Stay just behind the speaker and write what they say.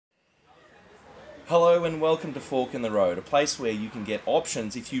Hello and welcome to Fork in the Road, a place where you can get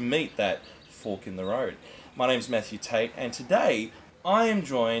options if you meet that fork in the road. My name's Matthew Tate, and today I am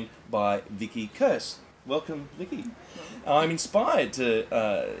joined by Vicki Kirss. Welcome, Vicki. I'm inspired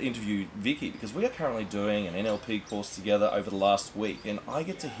to interview Vicki because we are currently doing an NLP course together over the last week, and I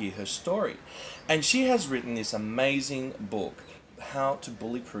get to hear her story. And she has written this amazing book, How to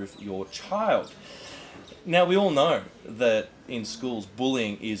Bully-Proof Your Child. Now, we all know that in schools,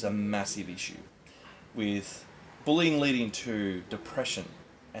 bullying is a massive issue, with bullying leading to depression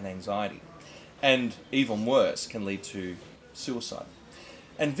and anxiety, and even worse, can lead to suicide.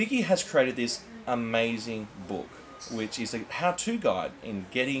 And Vicki has created this amazing book, which is a how-to guide in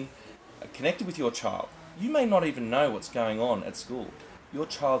getting connected with your child. You may not even know what's going on at school. Your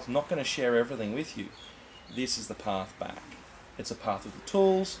child's not going to share everything with you. This is the path back. It's a path with the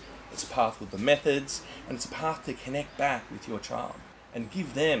tools, it's a path with the methods, and it's a path to connect back with your child and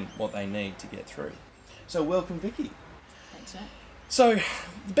give them what they need to get through. So welcome, Vicki. Thanks, Matt. So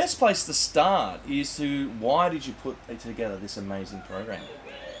the best place to start is why did you put together this amazing program?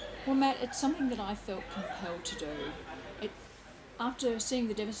 Well, Matt, it's something that I felt compelled to do. After seeing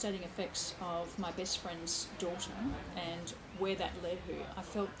the devastating effects of my best friend's daughter and where that led her, I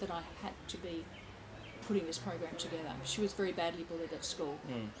felt that I had to be putting this program together. She was very badly bullied at school.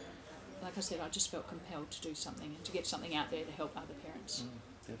 Like I said, I just felt compelled to do something and to get something out there to help other parents.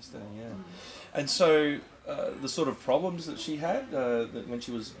 Devastating, yeah. And so the sort of problems that she had when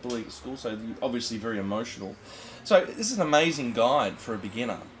she was bullied at school, so obviously very emotional. So this is an amazing guide for a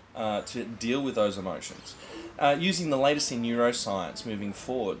beginner to deal with those emotions, using the latest in neuroscience moving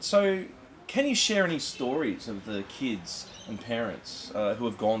forward. So can you share any stories of the kids and parents who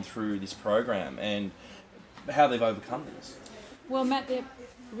have gone through this program and how they've overcome this? Well, Matt, there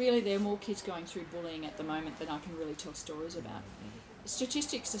are more kids going through bullying at the moment than I can really tell stories about.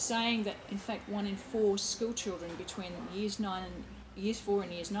 Statistics are saying that, in fact, 1 in 4 school children between years 4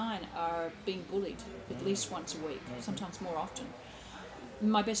 and years 9 are being bullied at least once a week, sometimes more often.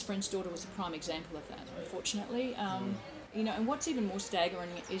 My best friend's daughter was a prime example of that, unfortunately. And what's even more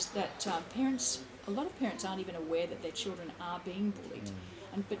staggering is that a lot of parents aren't even aware that their children are being bullied.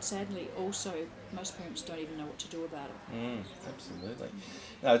 But sadly, also, most parents don't even know what to do about it. Absolutely.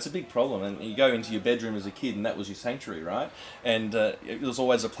 No, it's a big problem. And you go into your bedroom as a kid and that was your sanctuary, right? And it was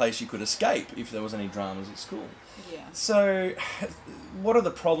always a place you could escape if there was any dramas at school. Yeah. So what are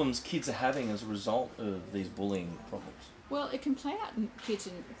the problems kids are having as a result of these bullying problems? Well, it can play out in kids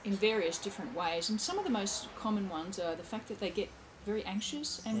in various different ways. And some of the most common ones are the fact that they get very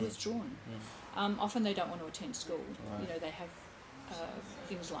anxious and withdrawn. Often they don't want to attend school. Right. They have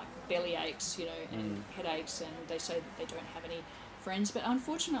things like belly aches, and headaches, and they say that they don't have any friends. But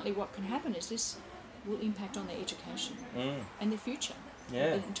unfortunately, what can happen is this will impact on their education and their future.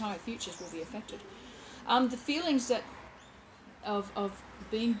 Yeah. The entire futures will be affected. The feelings of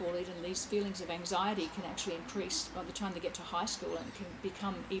being bullied and these feelings of anxiety can actually increase by the time they get to high school, and can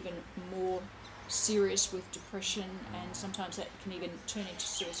become even more serious with depression, and sometimes that can even turn into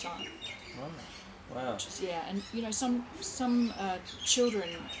suicide. Wow. Some children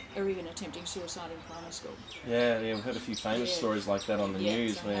are even attempting suicide in primary school. Yeah, we've heard a few famous stories like that on the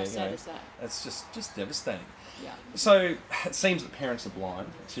news. So where how sad is that? It's just devastating. Yeah. So it seems that parents are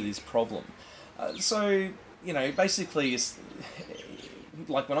blind to this problem. Basically, it's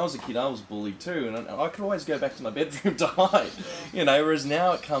like when I was a kid, I was bullied too, and I could always go back to my bedroom to hide. Whereas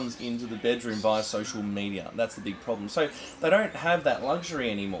now it comes into the bedroom via social media. That's the big problem. So they don't have that luxury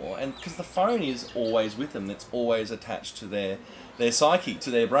anymore, and because the phone is always with them, it's always attached to their psyche,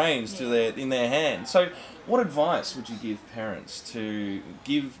 to their brains, in their hand. So what advice would you give parents to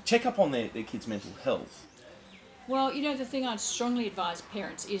check up on their kids' mental health? Well, the thing I'd strongly advise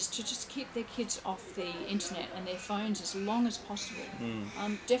parents is to just keep their kids off the internet and their phones as long as possible.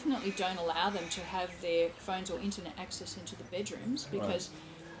 Definitely don't allow them to have their phones or internet access into the bedrooms, because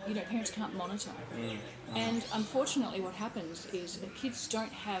parents can't monitor. And unfortunately what happens is that kids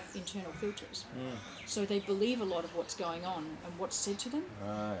don't have internal filters. So they believe a lot of what's going on and what's said to them.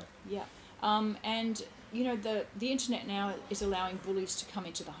 Right. Yeah. The internet now is allowing bullies to come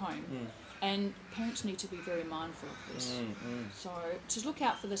into the home. And parents need to be very mindful of this. So to look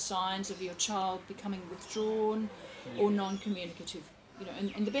out for the signs of your child becoming withdrawn or non-communicative.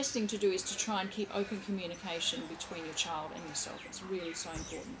 And the best thing to do is to try and keep open communication between your child and yourself. It's really so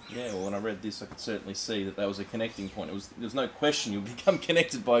important. Yeah, well, when I read this, I could certainly see that was a connecting point. There's no question you'll become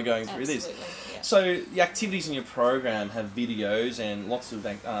connected by going through this. Yeah. So the activities in your program have videos and lots of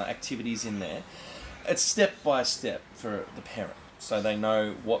activities in there. It's step by step for the parent, so they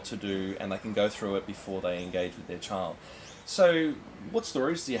know what to do and they can go through it before they engage with their child. So, what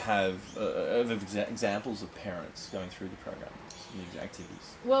stories do you have of examples of parents going through the program and these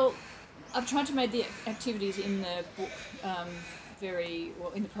activities? Well, I've tried to make the activities in the book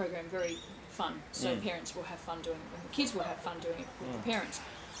in the program very fun, so parents will have fun doing it, and the kids will have fun doing it with the parents.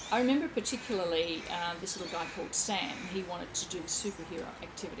 I remember particularly this little guy called Sam. He wanted to do the superhero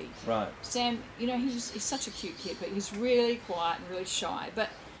activity. Right. Sam, he's such a cute kid, but he's really quiet and really shy. But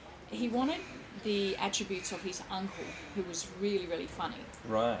he wanted the attributes of his uncle, who was really, really funny.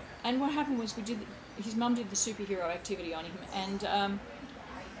 Right. And what happened was his mum did the superhero activity on him, and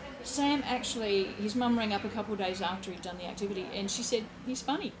Sam actually, his mum rang up a couple of days after he'd done the activity, and she said, he's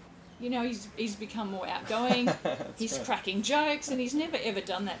funny. He's become more outgoing, he's cracking jokes, and he's never ever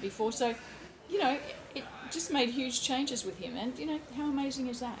done that before. So, it just made huge changes with him. And, how amazing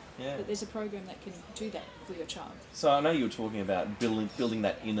is that? Yeah. That there's a program that can do that for your child. So I know you were talking about building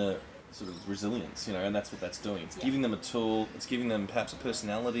that inner sort of resilience, and that's what that's doing. It's giving them a tool, it's giving them perhaps a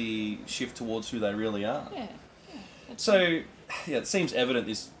personality shift towards who they really are. Yeah. So, it seems evident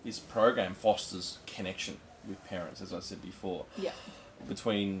this program fosters connection with parents, as I said before. Yeah.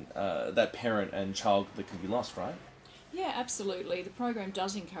 Between that parent and child that can be lost, right? Yeah, absolutely. The program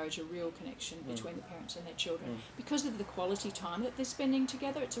does encourage a real connection between the parents and their children. Because of the quality time that they're spending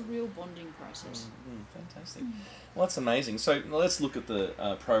together, it's a real bonding process. Fantastic. Well, that's amazing. So let's look at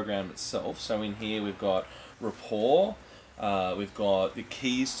the program itself. So in here we've got rapport, we've got the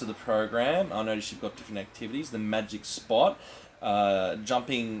keys to the program. I notice you've got different activities, the magic spot,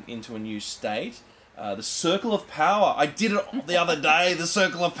 jumping into a new state, the circle of power. I did it the other day, the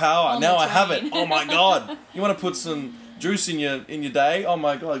circle of power. Now I have it. Oh my God. You want to put some juice in your day? Oh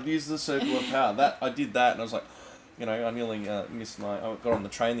my God, use the circle of power. I did that, and I was like, I nearly missed I got on the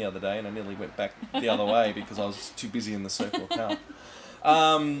train the other day, and I nearly went back the other way because I was too busy in the circle of power.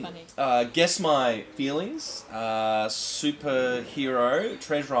 Guess my feelings, superhero,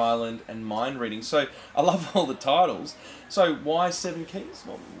 treasure island, and mind reading. So I love all the titles. So why 7 keys?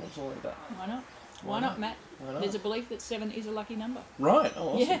 What's all about? Why not? Why not, Matt? Why not? There's a belief that 7 is a lucky number. Right.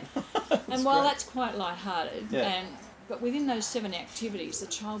 Oh, awesome. Yeah. And while great. that's quite light-hearted, Yeah. but within those 7 activities, the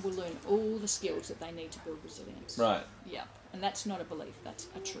child will learn all the skills that they need to build resilience. Right. Yeah. And that's not a belief, that's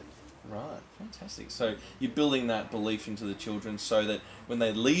a truth. Right, fantastic. So you're building that belief into the children so that when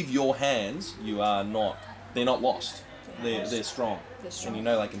they leave your hands, they're not lost. They're strong. They're strong. And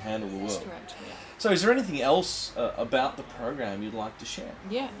they can handle the world. That's correct, yeah. So is there anything else about the program you'd like to share?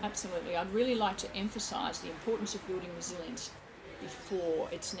 Yeah, absolutely. I'd really like to emphasise the importance of building resilience before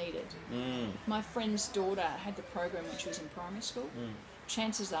it's needed. My friend's daughter had the program when she was in primary school.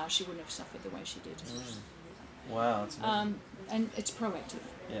 Chances are she wouldn't have suffered the way she did. Wow, that's amazing. And it's proactive.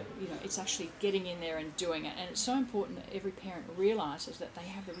 Yeah. It's actually getting in there and doing it. And it's so important that every parent realises that they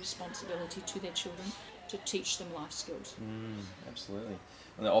have the responsibility to their children to teach them life skills. Absolutely.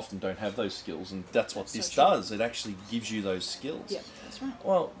 And they often don't have those skills, and that's what this true. does. It actually gives you those skills. Yeah, that's right.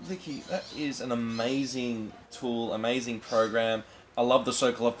 Well, Vicki, that is an amazing tool, amazing program. I love the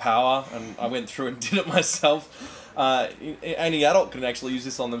circle of power, and I went through and did it myself. Any adult can actually use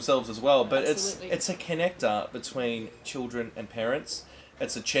this on themselves as well, but Absolutely. it's a connector between children and parents.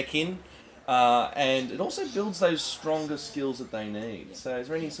 It's a check-in, and it also builds those stronger skills that they need. Yeah. So is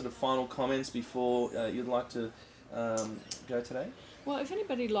there any sort of final comments before you'd like to go today? Well, if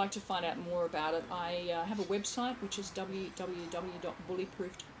anybody'd like to find out more about it, I have a website which is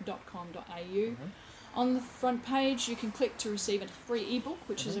www.bullyproof.com.au. On the front page, you can click to receive a free ebook,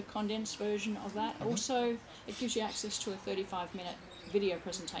 which is a condensed version of that. Also, it gives you access to a 35-minute video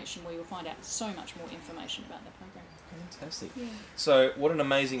presentation where you'll find out so much more information about the program. Fantastic. Yeah. So, what an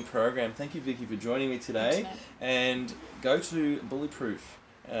amazing program. Thank you, Vicki, for joining me today. Thanks, Matt. And go to Bullyproof,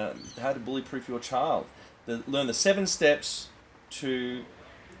 how to bully-proof your child. Learn the 7 steps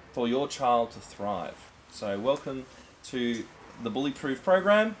for your child to thrive. So, welcome to the Bullyproof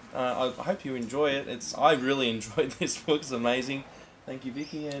program. I hope you enjoy it. I really enjoyed this book. It's amazing. Thank you,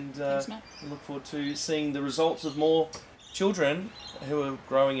 Vicki, and Thanks, Matt. look forward to seeing the results of more children who are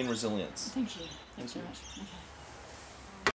growing in resilience. Thank you. Thanks very much. Okay.